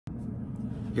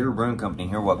Beer Brewing Company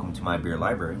here. Welcome to my beer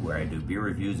library where I do beer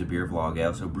reviews, a beer vlog. I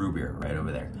also brew beer right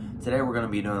over there. Today we're going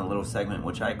to be doing a little segment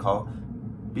which I call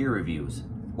beer reviews,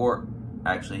 or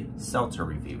actually seltzer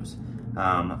reviews.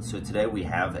 So today we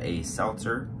have a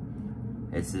seltzer.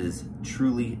 This is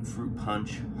Truly Fruit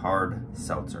Punch Hard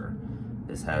Seltzer.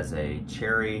 This has a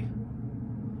cherry,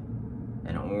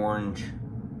 an orange,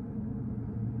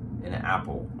 and an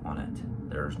apple on it.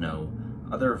 There's no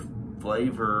other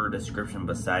flavor description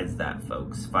besides that,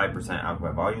 folks. 5% alcohol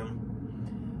by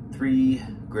volume, 3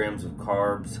 grams of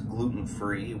carbs,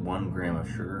 gluten-free, 1 gram of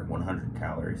sugar, 100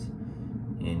 calories.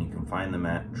 And you can find them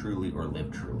at Truly or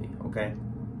Live Truly, okay?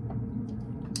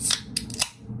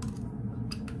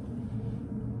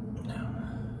 Now,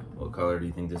 what color do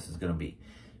you think this is gonna be?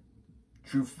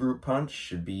 True Fruit Punch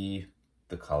should be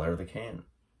the color of the can.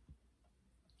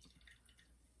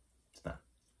 It's not.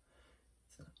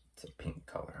 It's a pink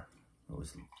color.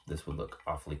 This would look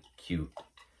awfully cute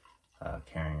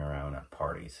carrying around at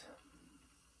parties.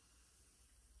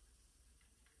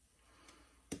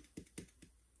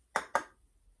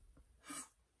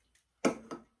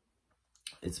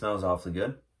 It smells awfully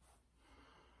good.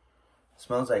 It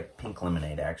smells like pink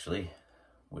lemonade, actually,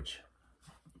 which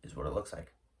is what it looks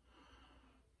like.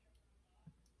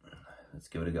 Let's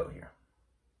give it a go here.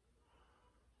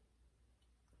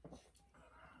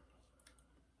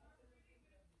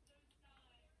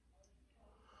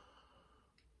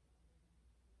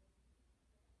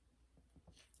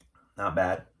 Not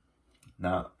bad.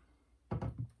 Not.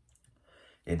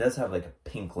 It does have like a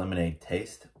pink lemonade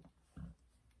taste,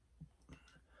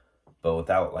 but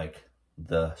without like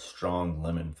the strong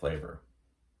lemon flavor.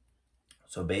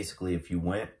 So basically, if you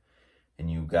went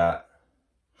and you got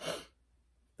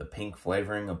the pink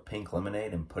flavoring of pink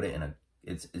lemonade and put it in a,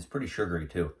 it's pretty sugary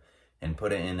too, and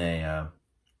put it in a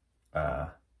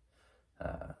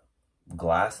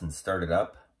glass and stirred it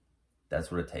up, that's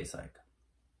what it tastes like.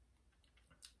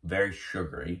 Very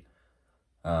sugary,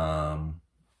 but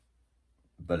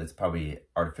it's probably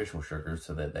artificial sugar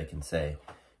so that they can say,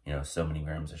 you know, so many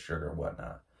grams of sugar or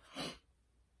whatnot.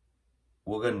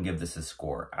 We'll go ahead and give this a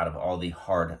score. Out of all the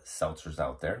hard seltzers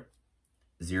out there,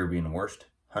 0 being the worst,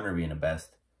 100 being the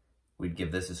best, we'd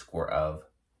give this a score of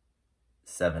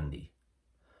 70.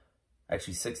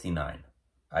 Actually, 69.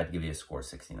 I'd give you a score of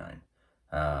 69.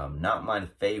 Not my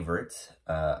favorite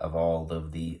of all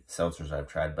of the seltzers I've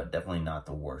tried, but definitely not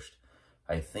the worst.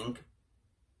 I think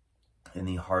in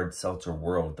the hard seltzer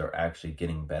world, they're actually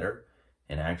getting better,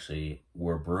 and actually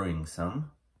we're brewing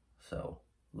some, so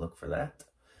look for that.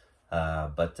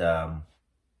 But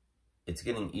it's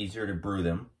getting easier to brew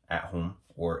them at home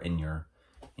or in your,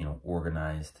 you know,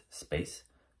 organized space.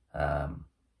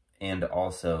 And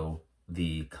also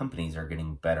the companies are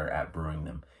getting better at brewing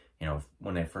them. You know,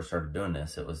 when I first started doing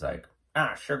this, it was like,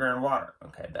 sugar and water.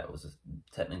 Okay, that was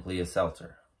technically a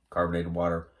seltzer. Carbonated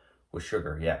water with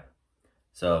sugar, yeah.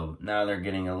 So now they're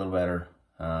getting a little better.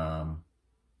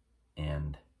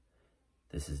 And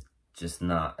this is just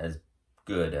not as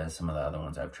good as some of the other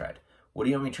ones I've tried. What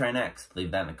do you want me to try next? Leave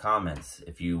that in the comments.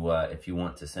 If you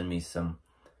want to send me some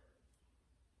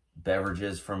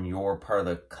beverages from your part of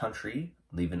the country,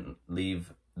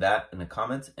 leave that in the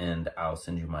comments, and I'll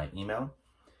send you my email.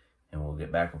 And we'll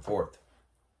get back and forth.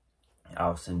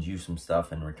 I'll send you some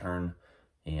stuff in return,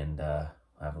 and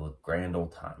have a grand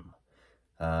old time.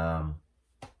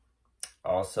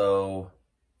 Also,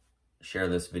 share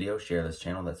this video, share this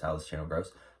channel. That's how this channel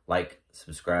grows. Like,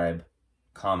 subscribe,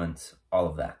 comments, all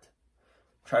of that.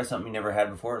 Try something you never had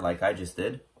before, like I just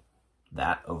did.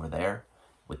 That over there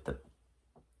with the...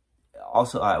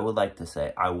 Also, I would like to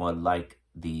say, I would like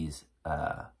these...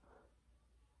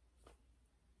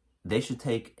 They should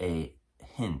take a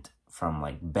hint from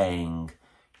like Bang,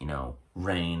 you know,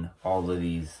 Rain, all of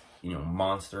these, you know,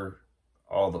 Monster,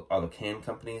 all the can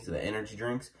companies, the energy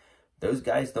drinks. Those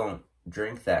guys don't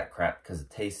drink that crap because it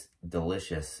tastes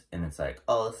delicious and it's like,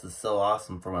 oh, this is so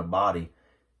awesome for my body.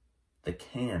 The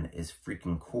can is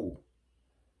freaking cool.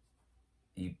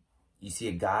 You see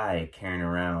a guy carrying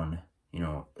around, you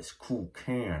know, this cool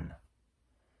can.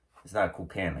 It's not a cool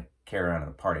can to carry around at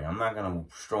a party. I'm not going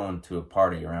to stroll into a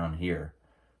party around here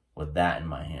with that in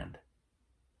my hand.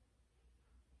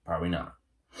 Probably not.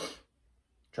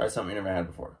 Try something you never had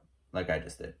before, like I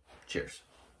just did. Cheers.